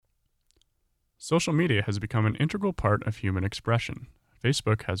Social media has become an integral part of human expression.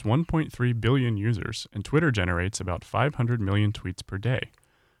 Facebook has 1.3 billion users, and Twitter generates about 500 million tweets per day.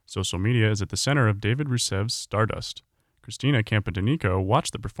 Social media is at the center of David Roussève's Stardust. Christina Campodonico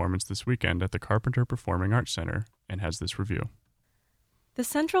watched the performance this weekend at the Carpenter Performing Arts Center and has this review. The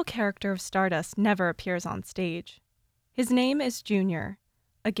central character of Stardust never appears on stage. His name is Junior,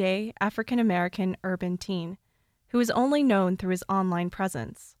 a gay African-American urban teen who is only known through his online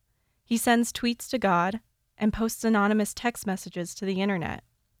presence. He sends tweets to God and posts anonymous text messages to the internet.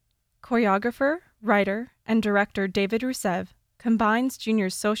 Choreographer, writer, and director David Roussève combines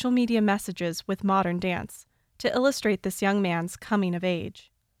Junior's social media messages with modern dance to illustrate this young man's coming of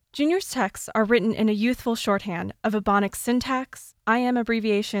age. Junior's texts are written in a youthful shorthand of Ebonics syntax, IM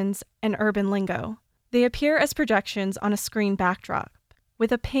abbreviations, and urban lingo. They appear as projections on a screen backdrop.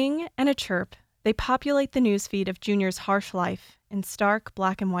 With a ping and a chirp, they populate the newsfeed of Junior's harsh life in stark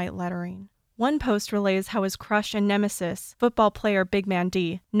black and white lettering. One post relays how his crush and nemesis, football player Big Man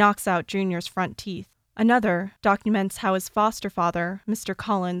D, knocks out Junior's front teeth. Another documents how his foster father, Mr.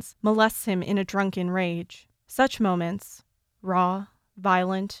 Collins, molests him in a drunken rage. Such moments, raw,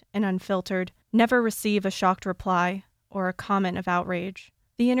 violent, and unfiltered, never receive a shocked reply or a comment of outrage.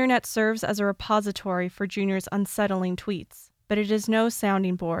 The internet serves as a repository for Junior's unsettling tweets, but it is no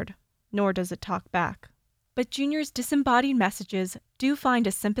sounding board, nor does it talk back. But Junior's disembodied messages do find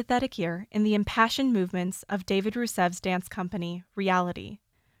a sympathetic ear in the impassioned movements of David Roussève's dance company, Reality.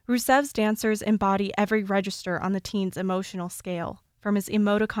 Roussève's dancers embody every register on the teen's emotional scale, from his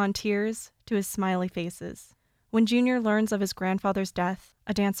emoticon tears to his smiley faces. When Junior learns of his grandfather's death,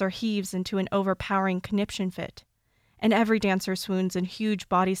 a dancer heaves into an overpowering conniption fit, and every dancer swoons in huge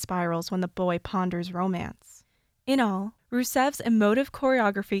body spirals when the boy ponders romance. In all, Roussève's emotive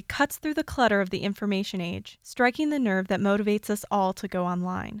choreography cuts through the clutter of the information age, striking the nerve that motivates us all to go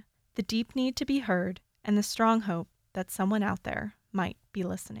online, the deep need to be heard, and the strong hope that someone out there might be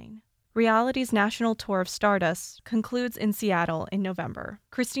listening. Reality's national tour of Stardust concludes in Seattle in November.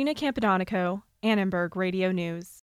 Christina Campodonico, Annenberg Radio News.